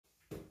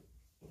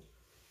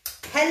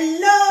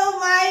Hello,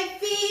 my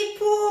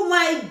people,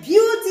 my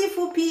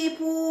beautiful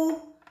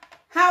people.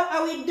 How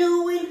are we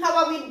doing?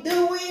 How are we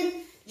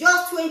doing?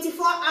 Just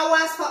 24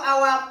 hours for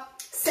our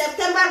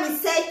September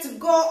reset to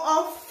go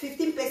off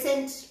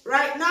 15%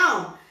 right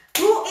now.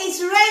 Who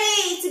is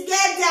ready to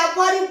get their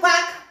body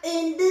back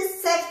in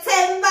this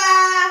September?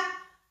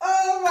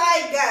 Oh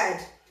my God.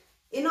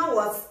 You know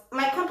what?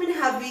 My company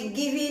have been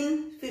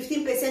giving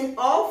 15%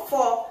 off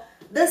for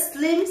the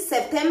slim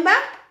September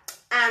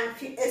and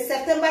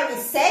September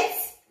reset.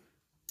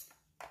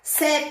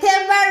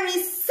 September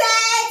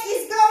reset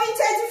is going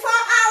 24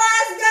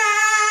 hours,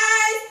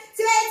 guys.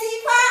 24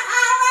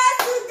 hours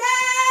to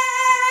go.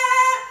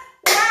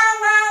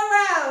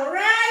 Wow,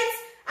 right?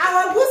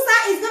 Our booster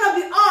is going to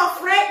be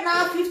off right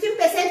now,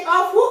 15%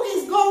 off. Who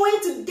is going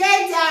to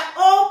get their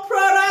own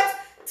product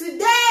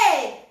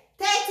today?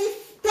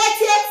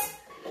 30th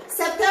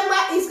September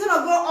is going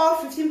to go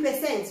off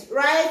 15%,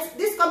 right?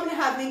 This company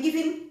has been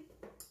giving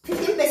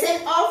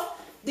 15% off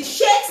the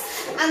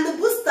shakes and the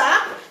booster.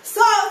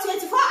 So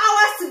 24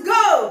 hours to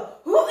go.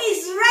 Who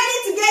is ready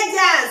to get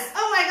theirs?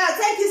 Oh my God,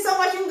 thank you so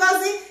much,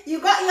 Ngozi.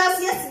 You got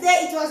yours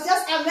yesterday. It was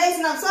just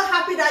amazing. I'm so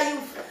happy that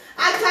you've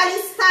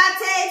actually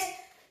started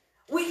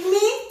with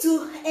me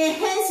to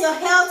enhance your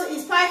health, to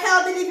inspire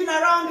healthy living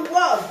around the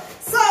world.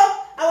 So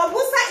our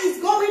booster is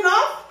going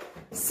up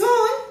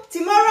soon.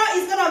 Tomorrow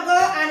is gonna go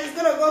and it's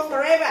gonna go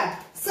forever.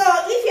 So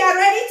if you are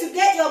ready to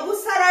get your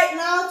booster right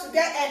now to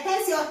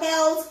enhance your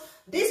health,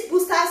 these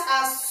boosters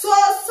are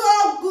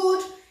so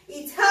good.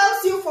 It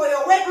helps you for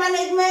your weight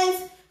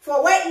management,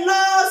 for weight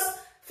loss,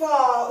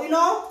 for,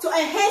 to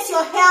enhance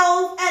your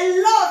health.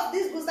 A lot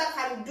this booster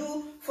can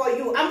do for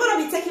you. I'm going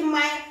to be taking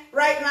mine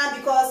right now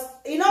because,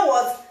 you know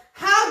what?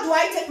 How do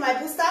I take my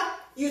booster?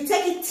 You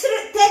take it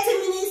 30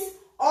 minutes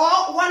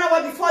or 1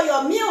 hour before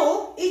your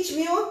meal, each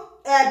meal,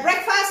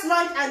 breakfast,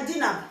 lunch, and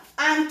dinner.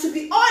 And to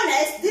be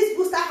honest, this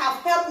booster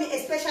have helped me,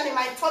 especially in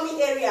my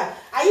tummy area.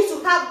 I used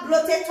to have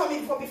bloated tummy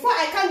before. Before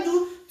I can't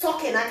do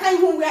talking. I can't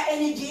even wear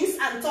any jeans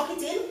and tuck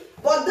it in.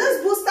 But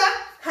this booster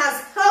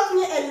has helped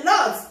me a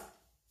lot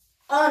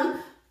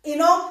on,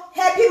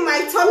 helping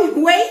my tummy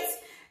weight,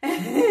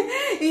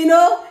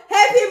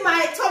 helping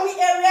my tummy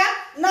area.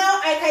 Now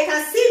I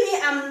can see me.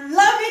 I'm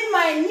loving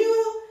my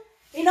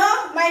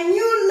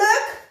new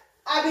look.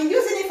 I've been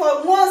using it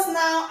for months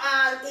now,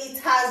 and it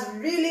has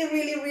really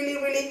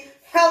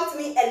helped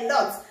me a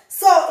lot.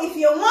 So if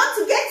you want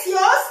to get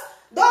yours,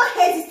 don't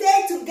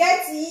hesitate to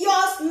get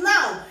yours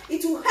now.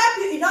 It will help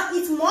you not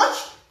eat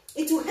much.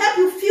 It will help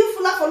you feel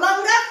fuller for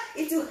longer.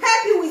 It will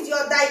help you with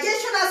your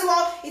digestion as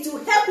well. It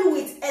will help you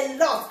with a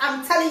lot,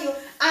 I'm telling you.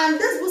 And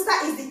this booster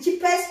is the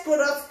cheapest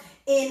product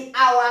in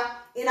our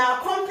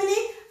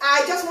company.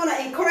 I just want to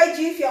encourage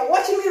you, if you're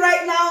watching me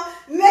right now,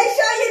 make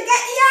sure you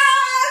get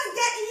yours,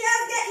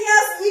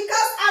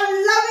 because I'm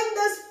loving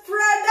this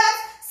product.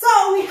 So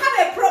we have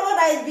a promo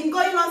that has been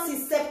going on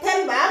since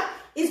September.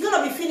 It's going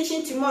to be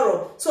finishing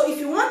tomorrow. So if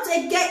you want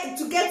to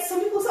get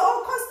some people say,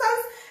 oh,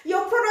 Constance,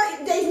 your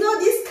product, there is no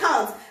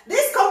discount.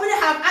 This company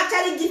have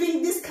actually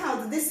given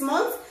discount this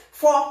month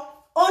for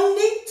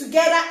only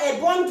together a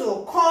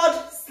bundle called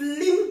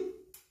Slim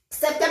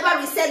September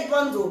Reset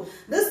Bundle.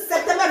 This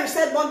September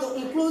Reset Bundle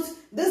includes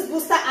this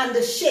booster and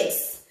the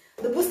shakes.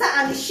 The booster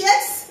and the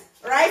shakes,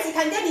 right? You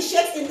can get the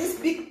shakes in this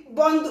big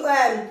bundle,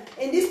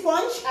 in this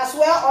punch as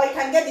well, or you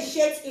can get the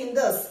shakes in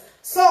this.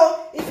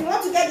 So if you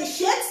want to get the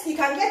shakes, you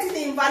can get it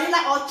in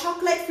vanilla or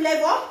chocolate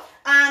flavor,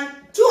 and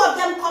 2 of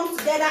them come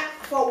together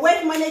for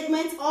weight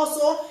management.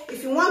 Also,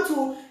 if you want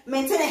to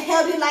maintain a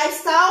healthy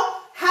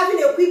lifestyle,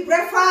 having a quick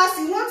breakfast,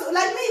 you want to,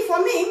 like me,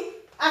 for me,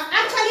 I've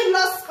actually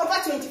lost over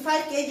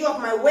 25 kg of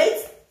my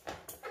weight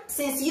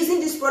since using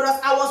this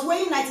product. I was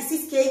weighing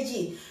 96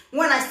 kg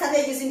when I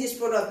started using this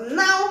product.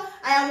 Now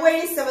I am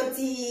weighing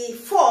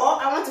 74.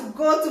 I want to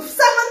go to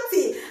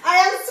 70. I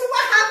am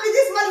super happy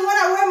this morning when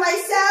I weigh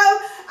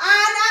myself,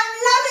 and I'm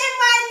loving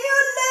my new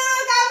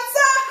look. I'm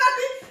so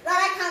happy that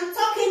I can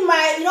tuck in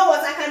my,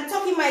 I can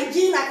tuck in my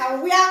jeans. I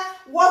can wear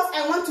what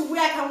I want to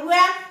wear. I can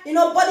wear,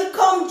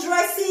 bodycon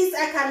dresses.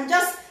 I can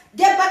just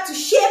get back to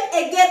shape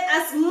again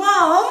as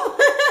mom.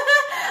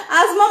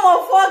 As mom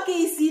of 4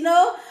 kids,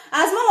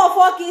 as mom of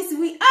 4 kids,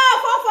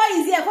 Fafa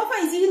is here.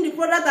 Fafa is using the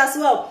product as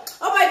well.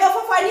 Oh my God,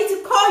 Fafa, I need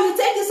to call you.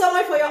 Thank you so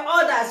much for your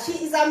orders.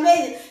 She is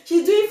amazing.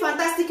 She's doing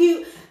fantastic.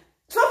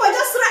 Fafa,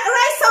 just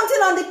write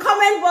something on the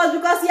comment box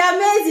because you're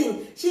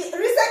amazing. She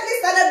recently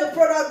started the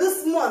product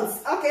this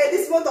month. Okay,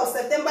 this month of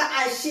September,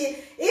 and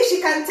if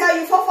she can tell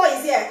you, Fafa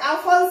is here.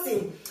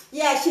 Alphonsine.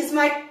 Yeah, she's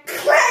my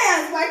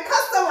client, my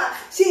customer.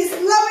 She's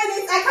loving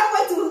it. I can't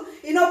wait to,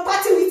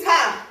 party with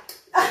her.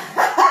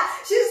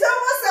 She's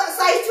almost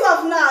size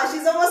 12 now.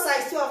 She's almost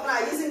size 12 now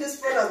using this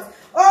product.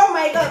 Oh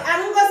my God.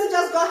 And Ngozi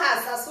just got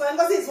hers as well.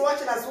 Ngozi is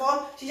watching as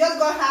well. She just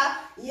got her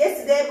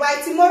yesterday. By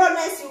tomorrow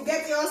next, you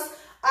get yours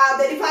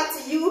delivered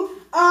to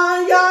you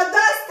on your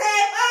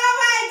doorstep. Oh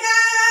my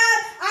God.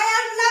 I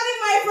am loving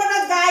my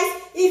product, guys.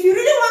 If you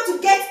really want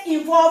to get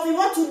involved, you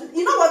want to,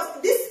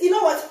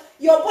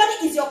 your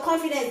body is your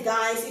confidence,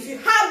 guys. If you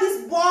have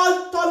this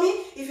bald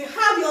tummy, if you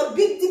have your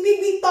big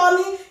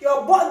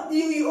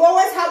you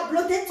always have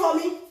bloated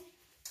tummy.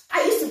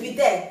 I used to be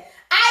there.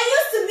 I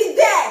used to be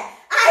there.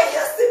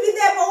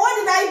 But what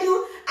did I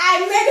do?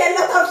 I made a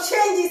lot of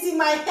changes in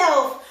my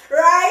health,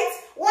 right?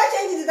 What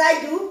changes did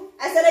I do?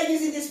 I started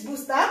using this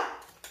booster.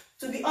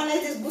 To be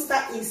honest, this booster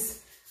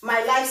is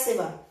my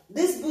lifesaver.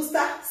 This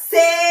booster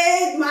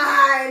saved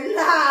my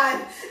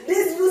life.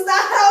 This booster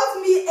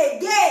helped me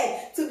again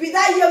to be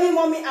that yummy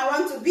mommy I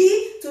want to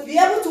be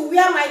able to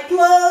wear my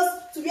clothes,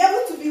 to be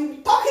able to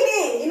be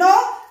tucking in,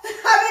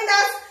 having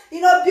that,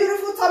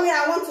 beautiful tummy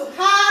I want to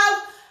have.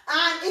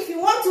 And if you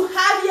want to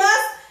have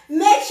yours,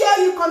 make sure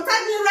you contact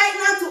me right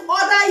now to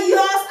order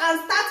yours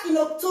and start in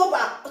October.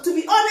 To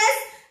be honest,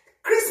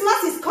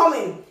 Christmas is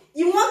coming.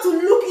 You want to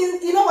look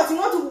in, you want to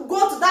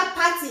go to that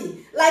party.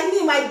 Like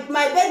me, my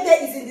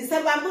birthday is in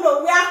December. I'm going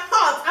to wear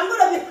hot. I'm going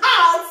to be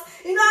hot.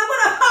 I'm going to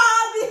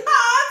be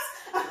hot.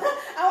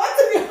 I want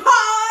to be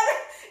hot.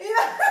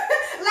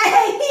 Like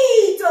a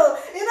heat. I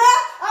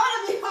want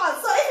to be hot.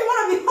 So if you want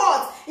to be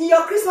hot in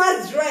your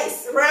Christmas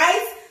dress,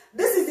 right?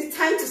 This is the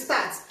time to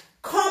start.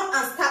 Come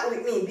and start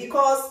with me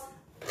because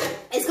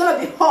it's going to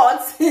be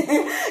hot.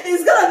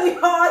 It's going to be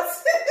hot.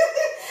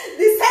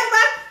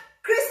 December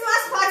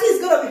Christmas party is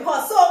going to be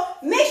hot. So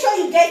make sure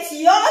you get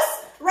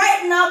yours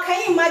right now.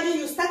 Can you imagine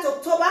you start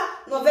October,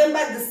 November,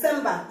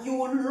 December? You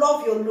will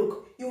love your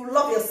look. You will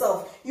love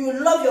yourself. You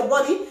will love your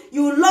body.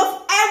 You will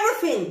love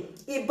everything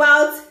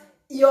about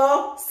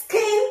your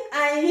skin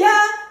and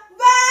your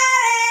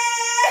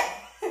body.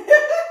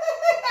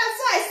 I'm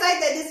so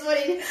excited this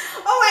morning.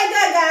 Oh my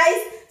God, guys.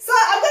 So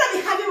I'm going to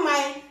be having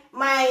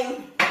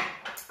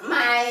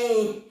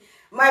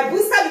my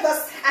booster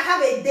because I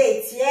have a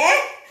date, yeah?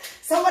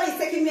 Somebody is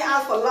taking me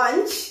out for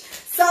lunch.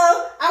 So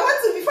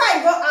before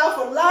I go out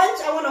for lunch,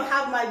 I want to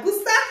have my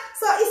booster.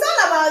 So it's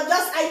all about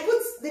I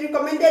put the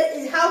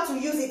recommended how to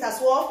use it as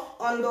well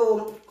on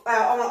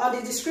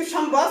the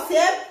description box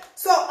here.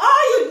 So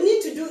all you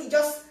need to do is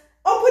just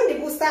open the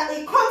booster.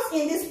 It comes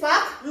in this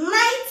pack. 90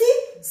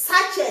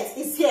 sachets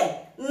is here.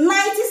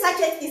 90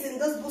 sachets is in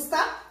this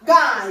booster.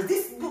 Guys,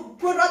 this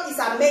product is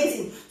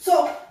amazing.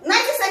 So 90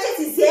 sachets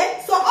is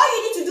here. So all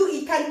you need to do,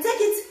 you can take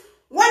it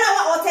 1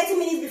 hour or 30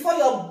 minutes before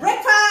your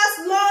breakfast,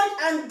 lunch,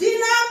 and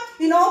dinner.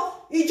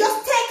 You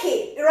just take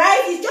it,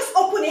 right? You just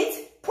open it,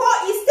 pour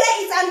it, stir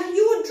it, and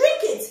you will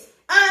drink it.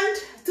 And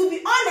to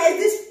be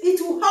honest, it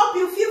will help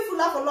you feel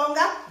fuller for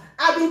longer.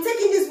 I've been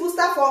taking this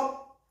booster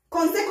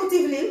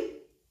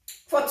consecutively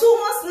for 2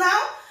 months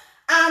now,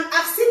 and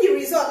I've seen the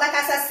result. Like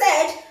as I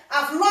said,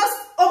 I've lost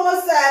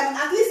almost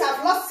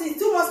since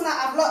 2 months now.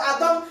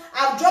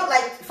 I've dropped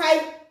like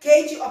 5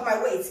 kg of my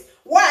weight.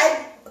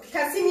 Why? You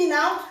can see me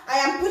now. I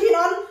am putting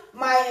on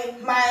my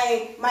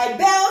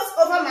belt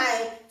over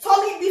my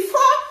tummy.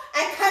 Before,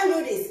 I can't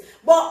do this,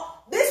 but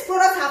this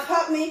product have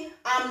helped me.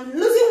 I'm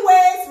losing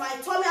weight, my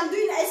tummy. I'm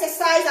doing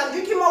exercise. I'm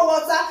drinking more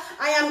water.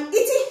 I am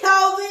eating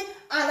healthy,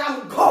 and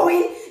I'm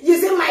going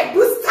using my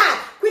booster,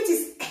 which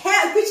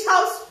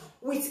helps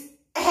with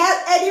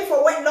aiding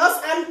for weight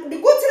loss. And the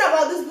good thing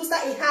about this booster,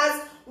 it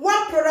has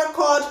one product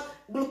called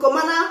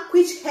glucomana,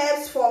 which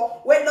helps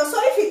for weight loss.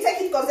 So if you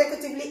take it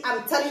consecutively,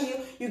 I'm telling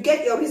you, you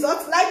get your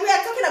results. Like we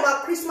are talking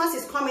about, Christmas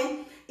is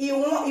coming. You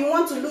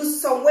want to lose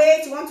some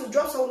weight, you want to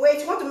drop some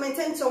weight, you want to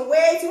maintain some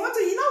weight, you want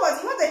to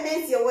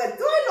enhance your weight.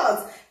 Why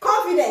not?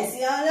 Confidence,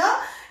 and you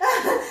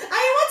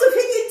want to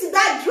fit into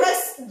that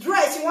dress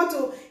you want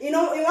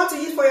to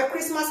use for your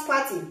Christmas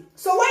party.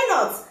 So why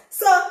not?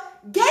 So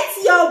get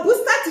your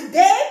booster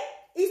today.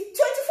 It's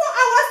 24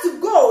 hours to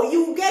go.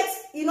 You get,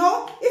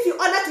 if you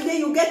order today,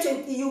 you get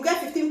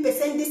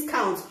 15%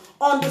 discount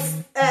on the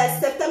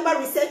September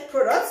reset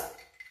products.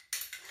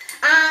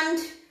 And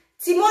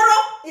tomorrow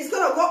is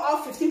gonna go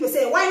off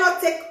 15%. Why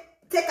not take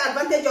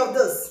advantage of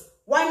this?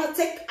 Why not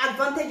take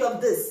advantage of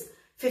this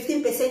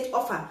 15%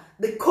 offer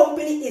the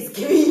company is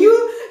giving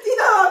you?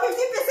 15%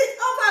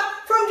 offer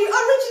from the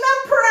original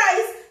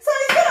price. So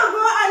it's gonna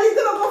go and it's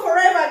gonna go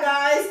forever,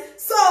 guys.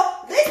 So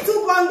this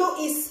 2 bundle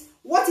is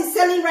what is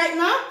selling right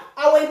now.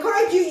 I will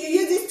encourage you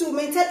use this to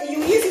maintain.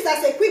 You use it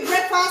as a quick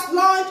breakfast,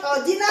 lunch,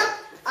 or dinner.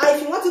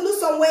 If you want to lose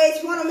some weight,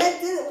 if you want to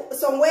maintain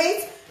some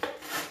weight,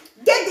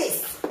 get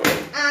this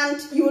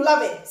and you will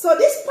love it. So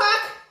this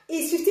pack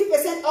is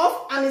 50%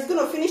 off and it's going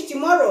to finish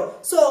tomorrow.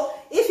 So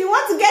if you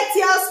want to get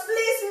yours,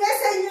 please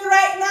message me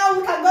right now.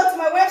 You can go to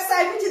my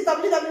website, which is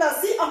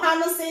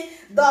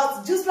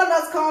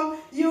www.cohanusi.juiceblock.com.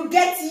 You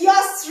get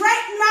yours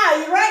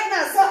right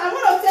now. So I'm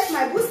going to take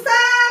my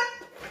booster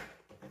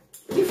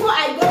before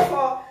I go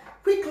for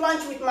quick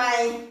lunch with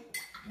my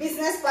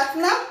business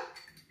partner.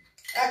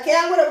 Okay,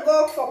 I'm going to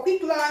go for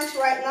quick lunch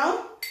right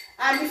now.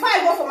 And before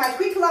I go for my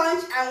quick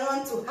lunch, I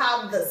want to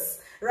have this,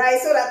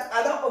 right? So that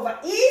I don't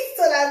overeat,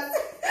 so that,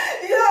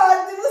 the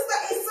booster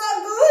is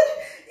so good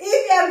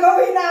if you're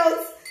going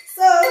out.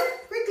 So,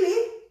 quickly.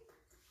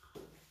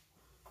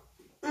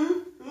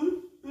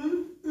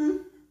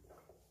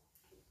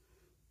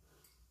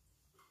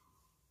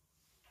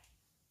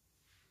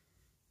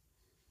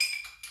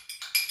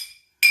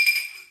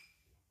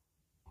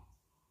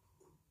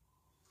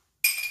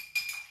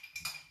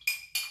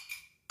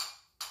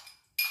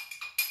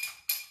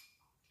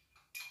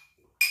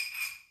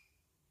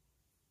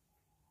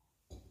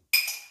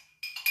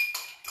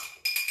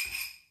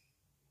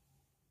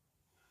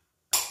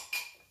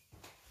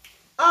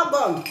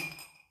 done.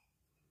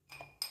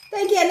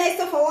 Thank you,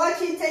 Ernesto, for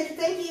watching.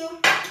 Thank you.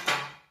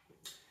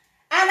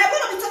 And I'm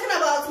going to be talking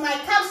about my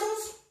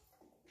capsules.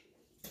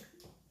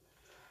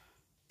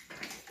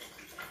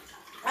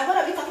 I'm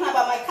going to be talking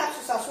about my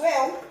capsules as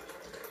well.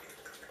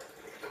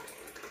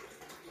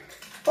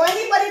 For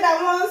anybody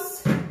that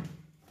wants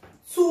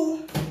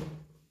to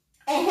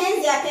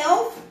enhance their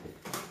health,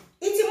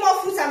 eating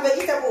more fruits and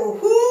vegetables.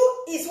 Who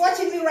is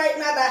watching me right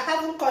now that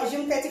haven't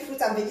consumed 30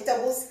 fruits and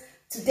vegetables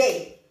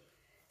today?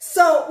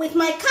 So with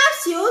my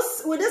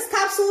capsules, with these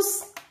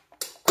capsules,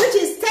 which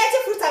is 30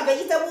 fruits and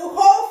vegetables,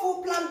 whole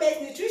food,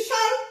 plant-based nutrition,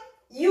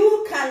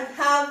 you can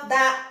have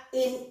that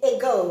in a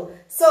go.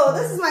 So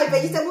this is my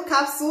vegetable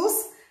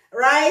capsules,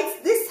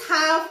 right? This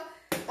have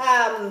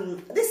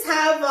 9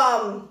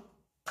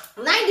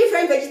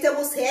 different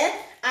vegetables here,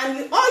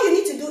 and all you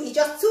need to do is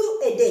just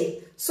 2 a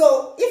day.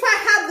 So if I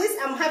have this,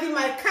 I'm having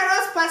my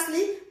carrots,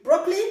 parsley,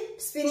 broccoli,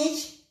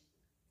 spinach,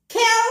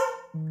 kale,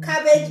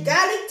 cabbage,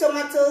 garlic,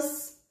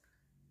 tomatoes,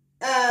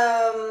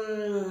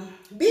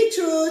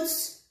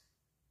 beetroots,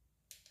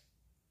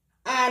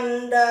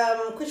 and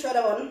which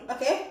other one?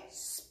 Okay,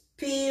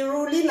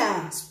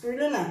 spirulina.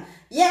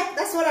 Yeah,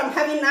 that's what I'm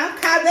having now.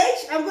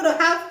 Cabbage. I'm gonna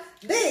have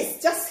this,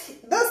 just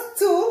those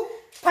 2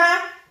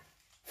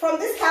 from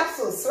these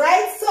capsules,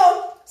 right?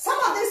 So some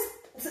of these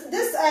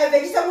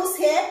vegetables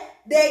here,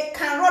 they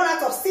can run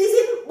out of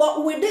season,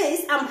 but with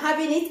this, I'm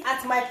having it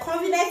at my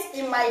convenience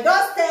in my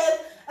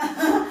doorstep.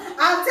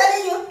 I'm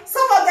telling you,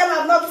 some of them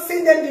I've not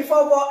seen them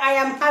before, but I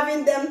am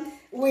having them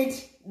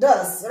with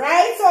this,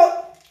 right?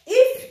 So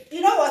if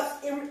you know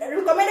what,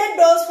 recommended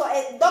dose for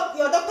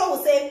your doctor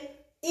will say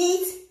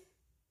eat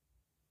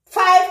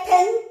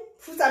 5-10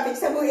 fruits and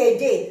vegetables a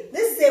day.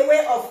 This is a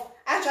way of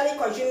actually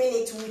consuming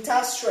it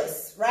without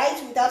stress,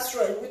 right? Without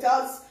stress,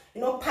 without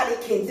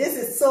panicking. This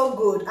is so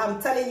good.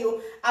 I'm telling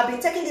you, I've been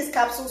taking these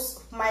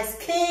capsules. My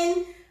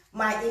skin,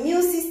 my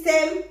immune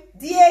system,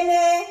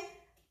 DNA,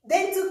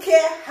 dental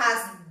care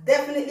has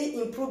definitely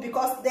improved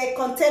because they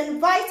contain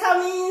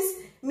vitamins,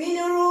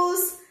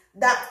 minerals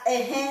that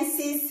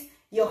enhances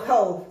your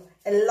health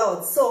a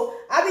lot. So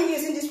I've been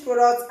using these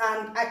products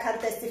and I can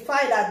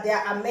testify that they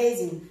are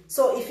amazing.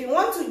 So if you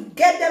want to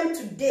get them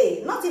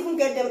today, not even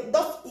get them,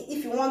 just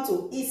if you want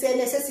to, it's a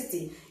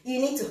necessity. You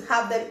need to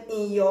have them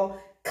in your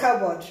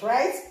cupboard,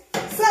 right?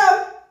 So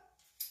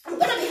I'm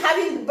gonna be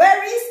having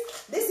berries.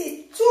 This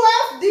is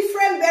 12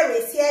 different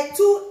berries here,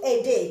 2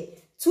 a day.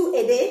 2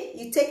 a day.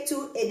 You take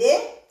 2 a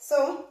day.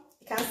 So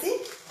you can see.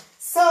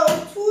 So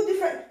 12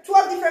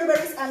 different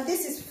berries, and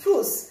this is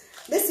fruits.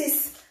 This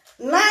is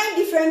 9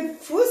 different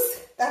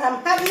fruits that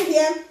I'm having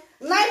here.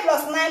 9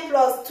 plus 9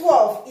 plus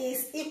 12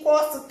 is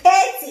equals to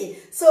 30.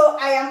 So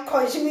I am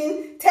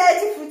consuming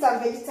 30 fruits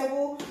and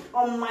vegetables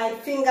on my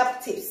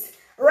fingertips.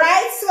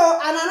 Right, so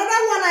and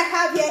another one I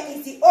have here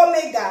is the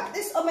omega.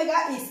 This omega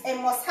is a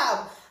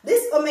must-have.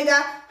 This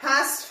omega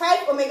has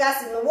 5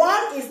 omegas in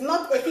one. Is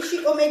not a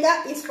fishy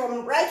omega. It's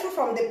right through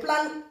from the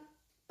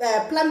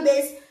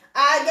plant-based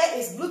algae.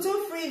 Is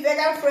gluten-free,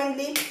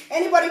 vegan-friendly.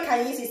 Anybody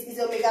can use it. It's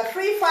omega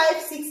 3, 5,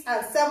 6,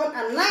 and 7,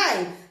 and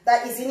 9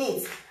 that is in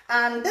it.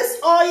 And this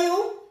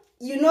oil,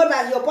 you know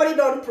that your body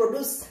don't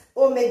produce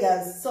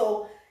omegas,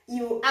 so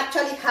you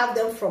actually have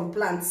them from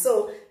plants.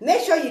 So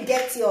make sure you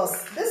get yours.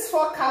 These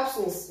 4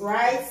 capsules,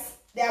 right?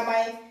 They are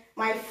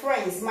my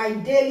friends, my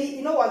daily,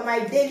 you know what,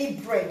 my daily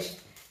bread.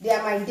 They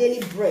are my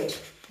daily bread.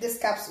 These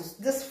capsules,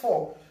 this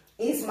 4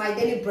 is my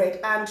daily bread.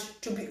 And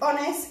to be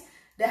honest,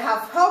 they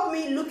have helped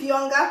me look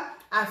younger.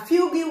 I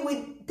feel good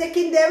with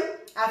taking them.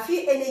 I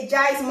feel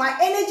energized. My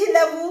energy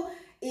level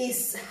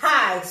is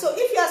high. So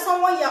if you are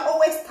someone, you are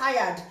always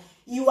tired,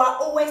 you are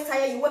always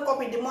tired, you wake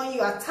up in the morning,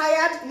 you are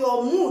tired,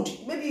 your mood,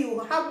 maybe you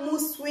have mood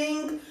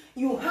swing,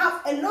 you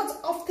have a lot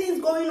of things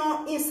going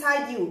on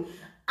inside you,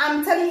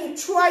 I'm telling you,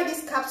 try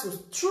these capsules,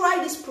 try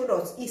this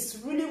product. It's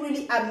really,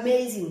 really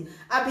amazing.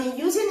 I've been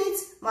using it.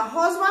 My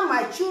husband,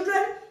 my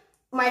children,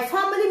 my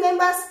family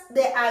members,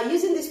 they are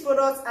using these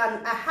products,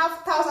 and I have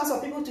thousands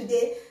of people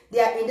today,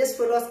 they are in these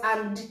products,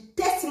 and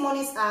the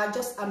testimonies are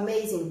just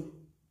amazing.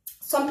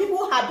 Some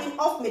people have been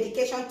off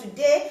medication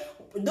today,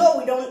 though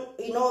we don't,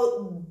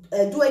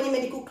 do any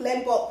medical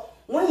claim, but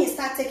when you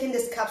start taking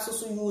this capsule,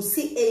 you will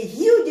see a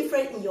huge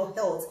difference in your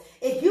health,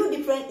 a huge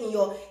difference in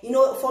your,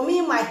 for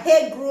me, my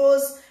hair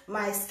grows,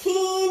 my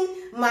skin,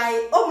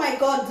 oh my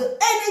God, the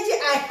energy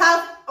I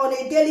have on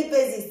a daily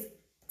basis,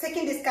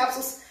 taking these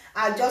capsules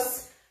are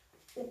just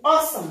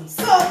awesome.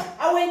 So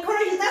I will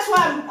encourage you. That's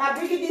why I'm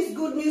bringing this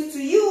good news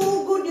to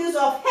you, good news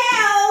of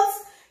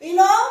health,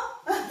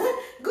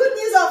 good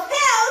news of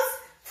health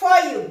for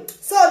you.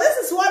 So this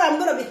is what I'm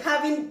going to be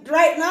having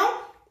right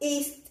now,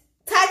 is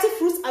 30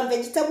 fruits and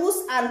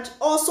vegetables, and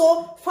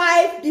also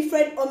 5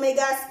 different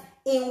omegas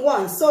in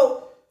one.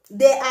 So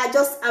they are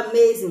just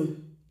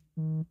amazing.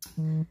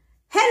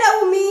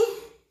 Hello, me.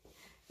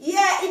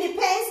 Yeah, it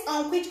depends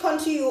on which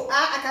country you are.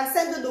 I can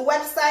send you the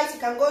website, you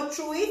can go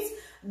through it.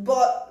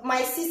 But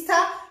my sister,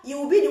 you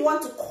will be the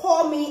one to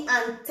call me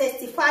and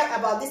testify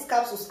about these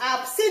capsules.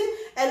 I've seen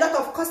a lot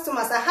of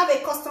customers. I have a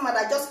customer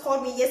that just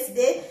called me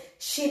yesterday.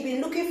 She been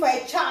looking for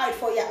a child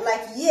for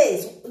like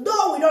years.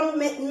 Though we don't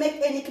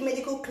make any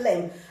medical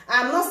claim.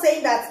 I'm not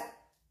saying that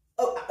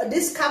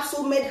this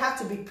capsule made her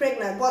to be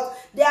pregnant, but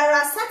there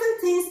are certain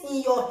things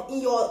in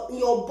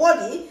your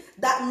body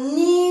that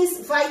needs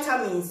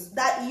vitamins,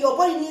 that your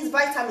body needs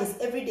vitamins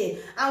every day,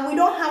 and we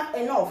don't have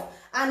enough.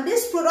 And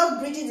this product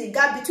bridges the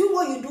gap between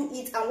what you do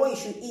eat and what you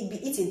should be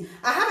eating.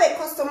 I have a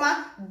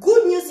customer,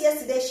 good news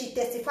yesterday, she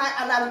testified,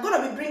 and I'm going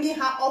to be bringing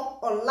her up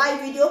on live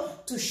video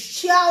to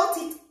shout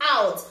it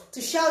out.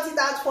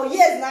 For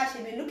years now,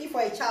 she's been looking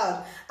for a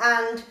child.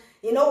 And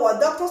you know what,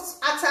 doctors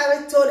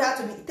actually told her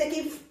to be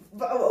taking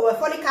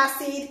folic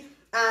acid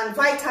and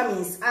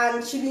vitamins,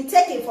 and she's been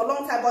taking for a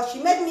long time, but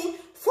she met me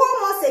 4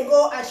 months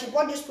ago and she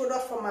bought this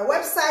product from my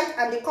website,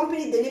 and the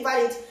company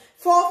delivered it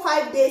 4 or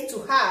 5 days to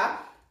her.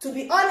 To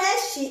be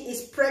honest, she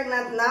is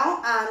pregnant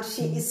now, and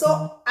she is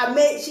so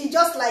amazed. She's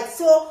just like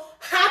so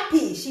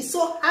happy. She's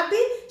so happy.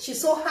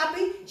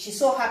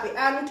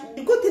 And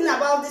the good thing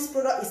about this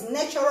product is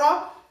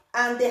natural,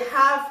 and they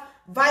have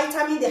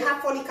vitamin, they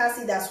have folic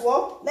acid as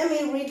well. Let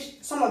me read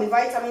some of the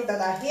vitamins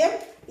that are here.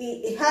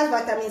 It has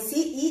vitamin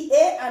C, E,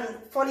 A, and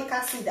folic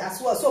acid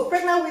as well. So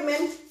pregnant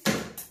women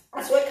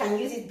as well can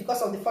use it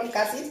because of the folic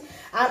acid.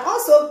 And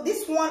also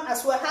this one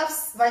as well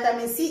has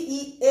vitamin C,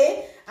 E,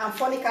 A, and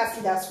folic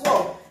acid as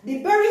well. The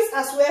berries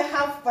as well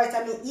have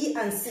vitamin E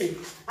and C.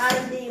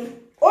 And the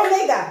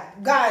omega,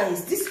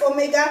 guys, this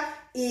omega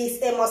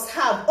is a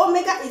must-have.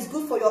 Omega is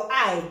good for your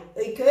eye.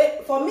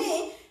 Okay, for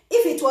me,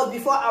 if it was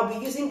before, I'll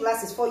be using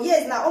glasses for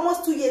years now,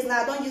 almost 2 years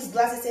now. I don't use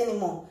glasses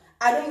anymore.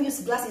 I don't use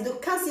glasses. You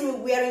can't see me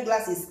wearing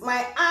glasses.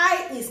 My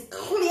eye is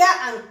clear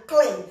and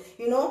clean.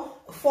 You know,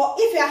 for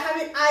if you are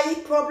having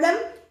eye problem,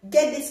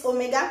 get this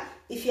omega.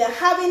 If you are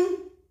having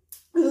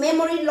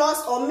memory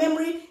loss or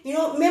memory,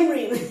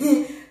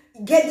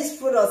 get these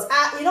products.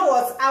 You know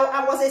what?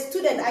 I was a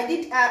student.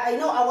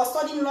 I was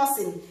studying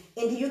nursing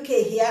in the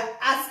UK here.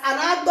 As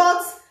an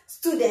adult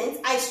student,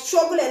 I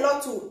struggle a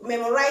lot to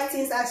memorize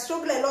things. I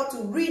struggle a lot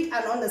to read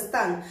and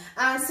understand.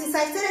 And since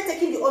I started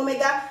taking the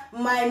omega,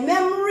 my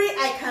memory,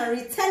 I can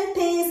retain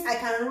things, I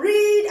can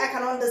read, I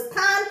can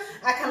understand,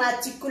 I can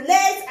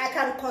articulate, I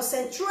can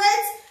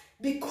concentrate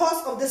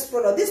because of this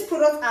product. These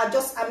products are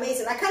just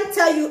amazing. I can't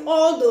tell you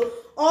all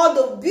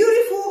the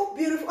beautiful.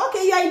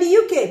 Okay, you are in the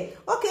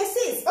UK. Okay,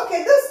 sis.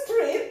 Okay, this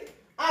trip,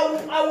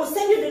 I will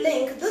send you the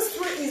link. This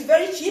trip is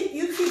very cheap.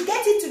 You can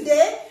get it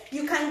today.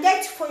 You can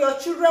get for your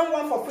children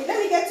one for free.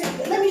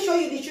 Let me show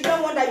you the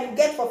children one that you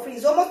get for free.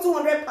 It's almost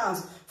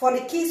 £200 for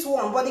the kids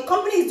one. But the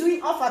company is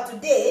doing offer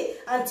today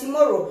and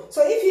tomorrow.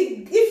 So if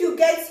you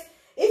get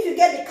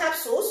the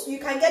capsules, you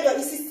can get your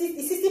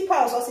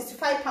 £60 or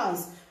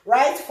 £65,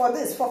 right? For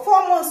this, for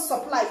 4 months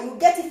supply, you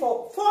get it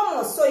for 4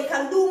 months. So you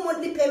can do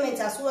monthly payment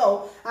as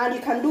well, and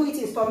you can do it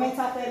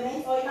instrumental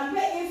payment, or you can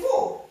pay in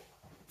full.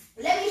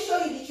 Let me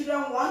show you the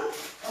children one.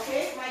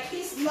 Okay, my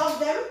kids love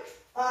them.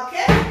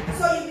 Okay,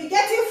 so you'll be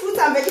getting fruit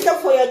and vegetable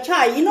for your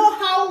child. You know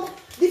how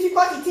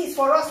difficult it is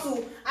for us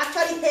to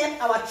actually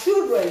help our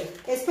children,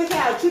 especially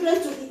our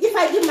children to eat. If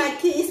I give my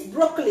kids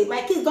broccoli,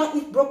 my kids don't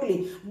eat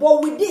broccoli.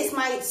 But with this,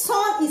 my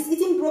son is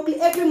eating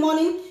broccoli every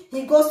morning.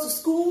 He goes to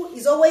school.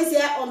 He's always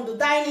here on the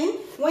dining.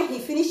 When he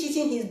finishes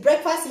eating his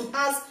breakfast,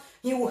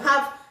 he will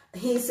have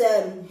his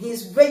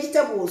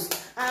vegetables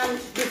and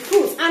the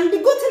fruits. And the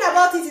good thing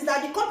about it is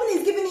that the company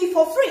is giving it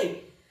for free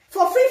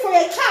for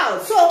your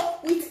child. So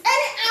with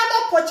any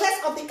other purchase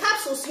of the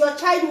capsules, your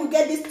child will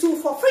get these two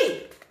for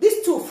free.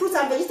 These two, fruits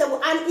and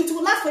vegetables, and it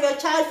will last for your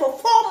child for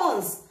 4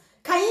 months.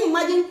 Can you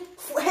imagine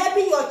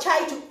helping your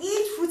child to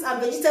eat fruits and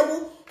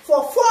vegetables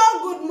for 4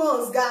 good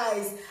months,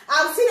 guys?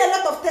 I've seen a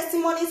lot of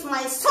testimonies.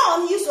 My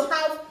son used to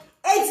have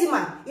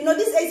eczema. You know,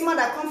 this eczema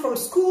that come from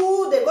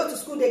school, they go to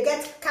school, they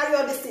carry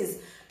all these things.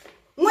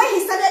 When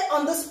he started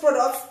on this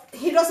product,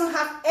 he doesn't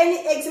have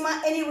any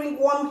eczema, any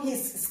ringworm.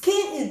 His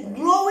skin is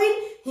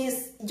glowing.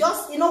 He's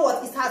just, you know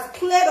what, it has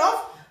cleared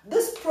off.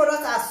 These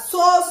products are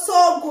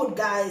so good,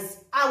 guys.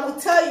 I will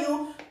tell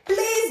you,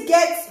 please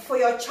get for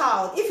your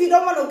child. If you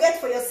don't want to get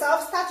for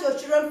yourself, start your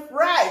children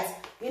right.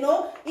 You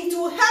know, it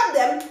will help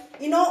them.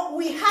 You know,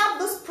 we have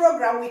this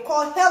program we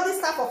call Healthy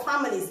Start for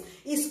Families.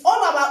 It's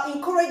all about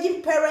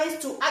encouraging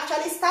parents to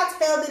actually start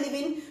healthy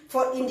living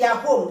in their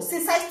home.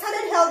 Since I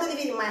started healthy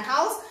living in my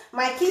house,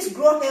 my kids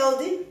grow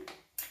healthy.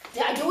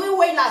 They are doing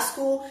well at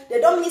school.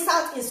 They don't miss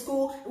out in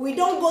school. We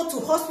don't go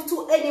to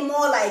hospital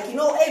anymore. Like, you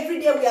know, every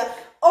day we are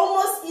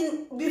almost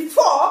in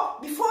before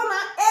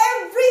now,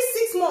 every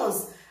 6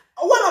 months.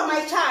 One of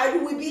my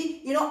child will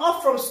be, you know,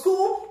 off from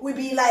school, will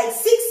be like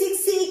sick,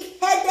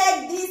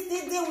 headache,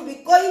 this, will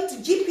be going to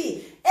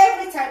GP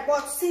every time. time,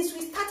 but since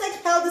we started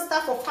healthy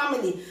stuff for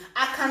family,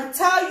 I can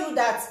tell you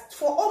that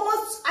for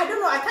almost, I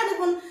don't know, I can't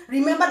even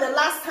remember the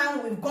last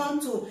time we've gone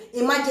to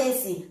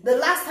emergency, the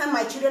last time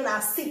my children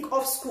are sick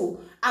of school.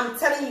 I'm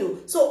telling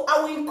you. So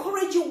I will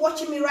encourage you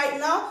watching me right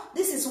now.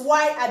 This is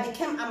why I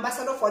became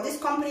ambassador for this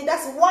company.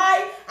 That's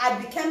why I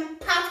became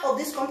part of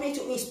this company,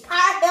 to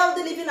inspire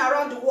healthy living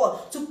around the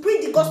world, to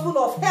preach the gospel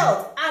of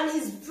health. And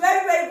it's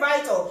very, very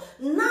vital.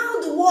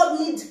 Now the world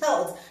needs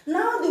health.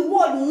 Now the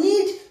world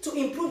needs to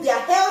improve their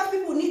health.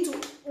 People need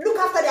to look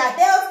after their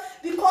health,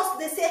 because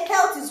they say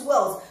health is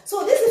wealth.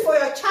 So this is for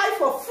your child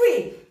for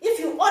free. If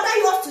you order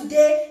yours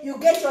today, you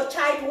get your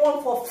child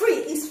one for free.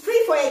 It's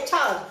free for a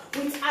child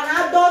with an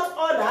adult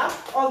order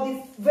of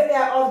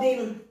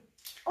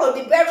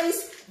the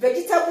berries,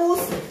 vegetables,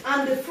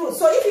 and the fruit.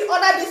 So if you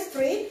order this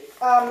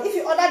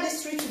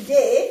three,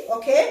 today,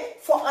 okay,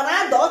 for an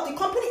adult, the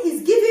company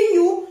is giving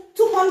you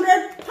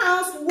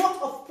 £200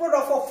 worth of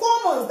product for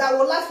 4 months that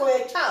will last for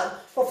your child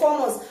for 4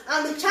 months,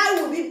 and the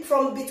child will be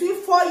from between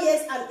 4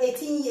 years and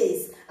 18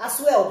 years as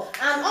well.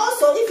 And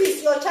also,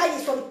 if your child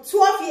is from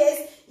 12 years,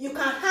 you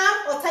can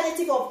have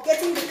alternative of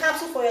getting the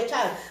capsule for your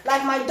child.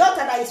 Like my daughter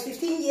that is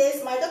 15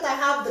 years, my daughter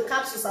have the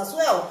capsules as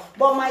well.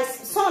 But my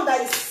son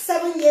that is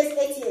 7 years,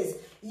 8 years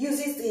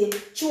uses the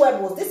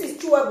chewables. This is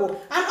chewable.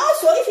 And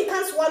also, if you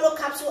can't swallow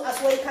capsule as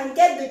well, you can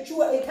get this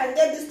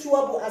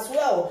chewable as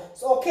well.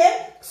 So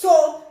okay,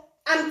 so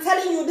I'm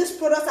telling you, these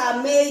products are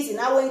amazing.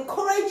 I will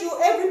encourage you,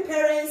 every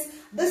parent,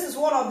 this is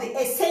one of the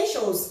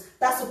essentials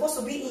that's supposed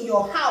to be in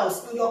your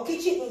house, in your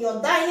kitchen, in your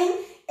dining,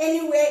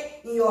 anywhere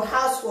in your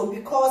household,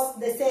 because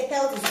they say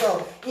health is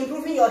well.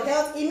 Improving your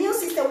health, immune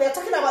system. We are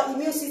talking about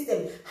immune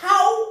system.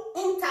 How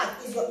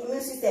intact is your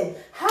immune system?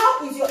 How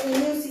is your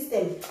immune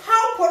system?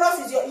 How porous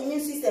is your immune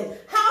system?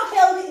 How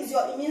healthy is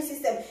your immune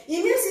system?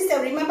 Immune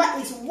system, remember,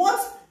 is what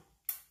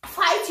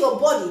fight your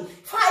body,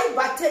 fight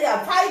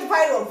bacteria, fight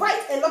virus,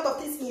 fight a lot of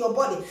things in your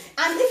body.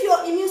 And if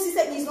your immune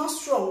system is not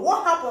strong,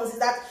 what happens is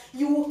that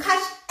you will catch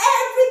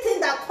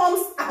everything that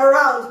comes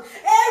around,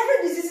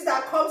 every disease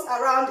that comes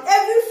around,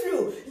 every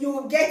flu, you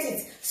will get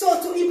it. So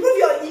to improve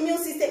your immune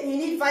system, you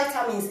need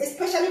vitamins,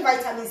 especially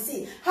vitamin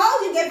C. How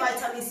do you get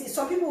vitamin C?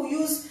 Some people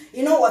use,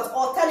 you know what,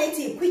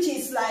 alternative, which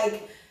is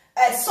like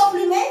a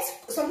supplement.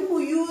 Some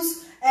people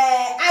use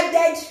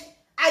added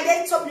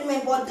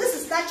supplement, but this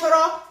is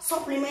natural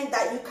supplement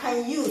that you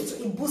can use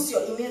to boost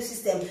your immune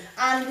system.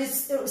 And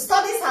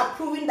studies have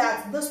proven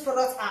that those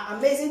products are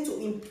amazing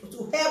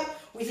to help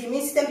with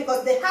immune system,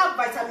 because they have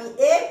vitamin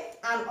A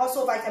and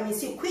also vitamin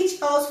C, which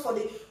helps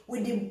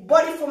with the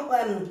body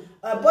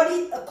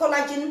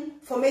collagen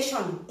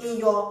formation in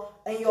your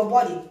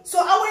body. So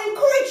I will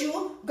encourage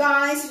you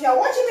guys, if you are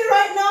watching me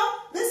right now,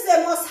 this is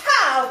a must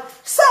have.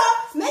 So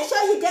make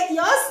sure you get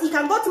yours. You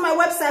can go to my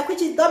website,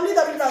 which is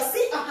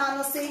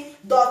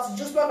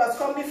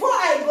www.cahanose.juiceblog.com. Before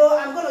I go,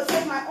 I'm going to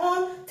take my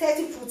own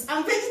 30 fruits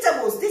and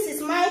vegetables. This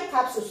is my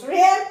capsules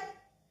here.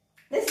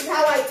 This is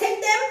how I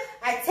take them.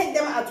 I take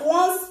them at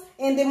once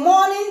in the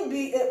morning,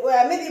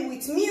 maybe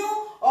with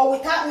meal or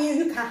without meal.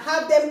 You can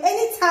have them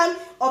any time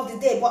of the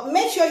day, but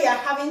make sure you are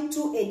having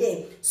 2 a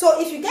day. So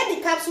if you get the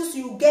capsules,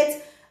 you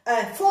get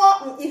 4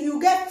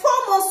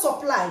 months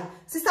supply.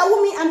 Sister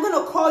Wumi, I'm going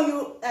to call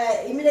you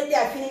immediately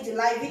I finish the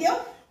live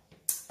video.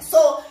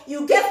 So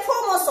you get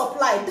 4 months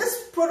supply.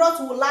 This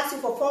product will last you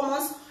for 4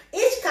 months.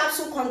 Each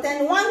capsule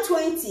contains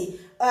 120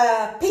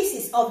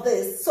 pieces of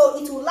this. So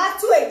it will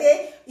last 2 a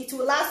day. It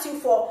will last you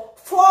for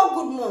 4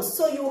 good months.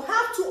 So you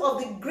have 2 of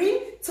the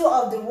green, 2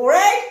 of the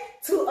red,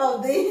 2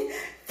 of the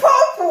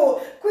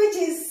purple, which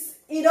is,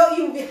 you know,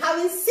 you'll be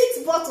having 6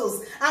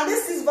 bottles. And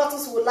these 6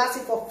 bottles will last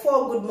you for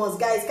 4 good months,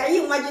 guys. Can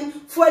you imagine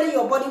fueling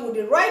your body with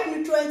the right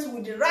nutrients,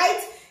 with the right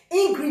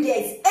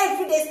ingredients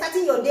every day,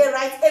 starting your day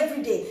right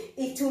every day?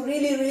 It will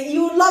really,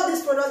 you will love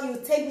this product. You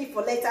will take me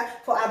for later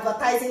for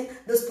advertising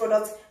this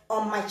product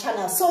on my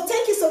channel. So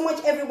thank you so much,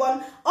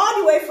 everyone, all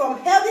the way from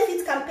Healthy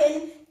Fit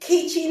Campaign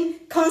Kitchen,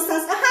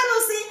 Constance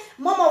Ahanose,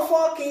 mom of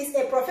 4 kids,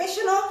 a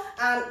professional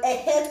and a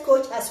health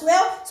coach as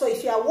well. So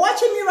if you are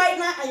watching me right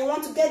now and you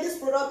want to get this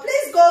product,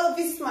 please go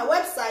visit my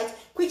website,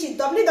 which is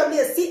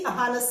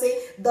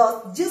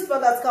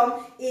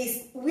www.cahanose.juiceblog.com,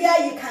 is where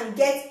you can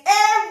get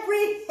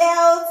every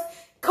health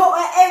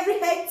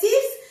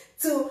tips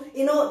to,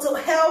 you know, to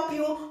help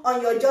you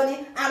on your journey.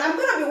 And I'm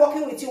going to be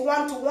working with you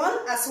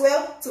one-to-one as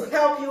well to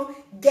help you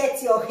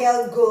get your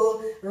health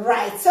goal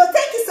right. So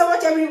thank you so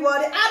much,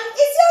 everybody. And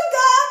it's your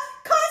girl,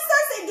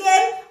 Constance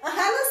again,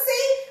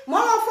 Ahanose,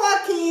 mom of 4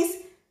 kids.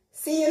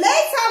 See you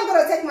later. I'm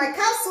going to take my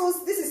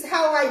capsules. This is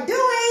how I do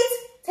it.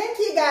 Thank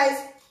you,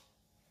 guys.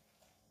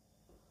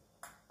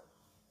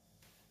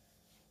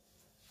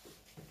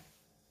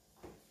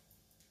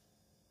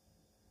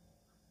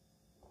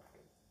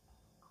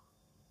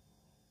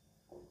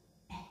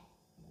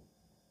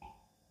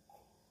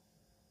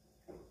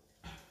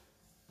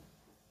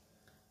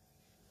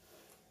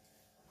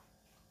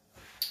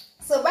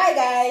 So bye,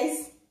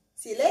 guys.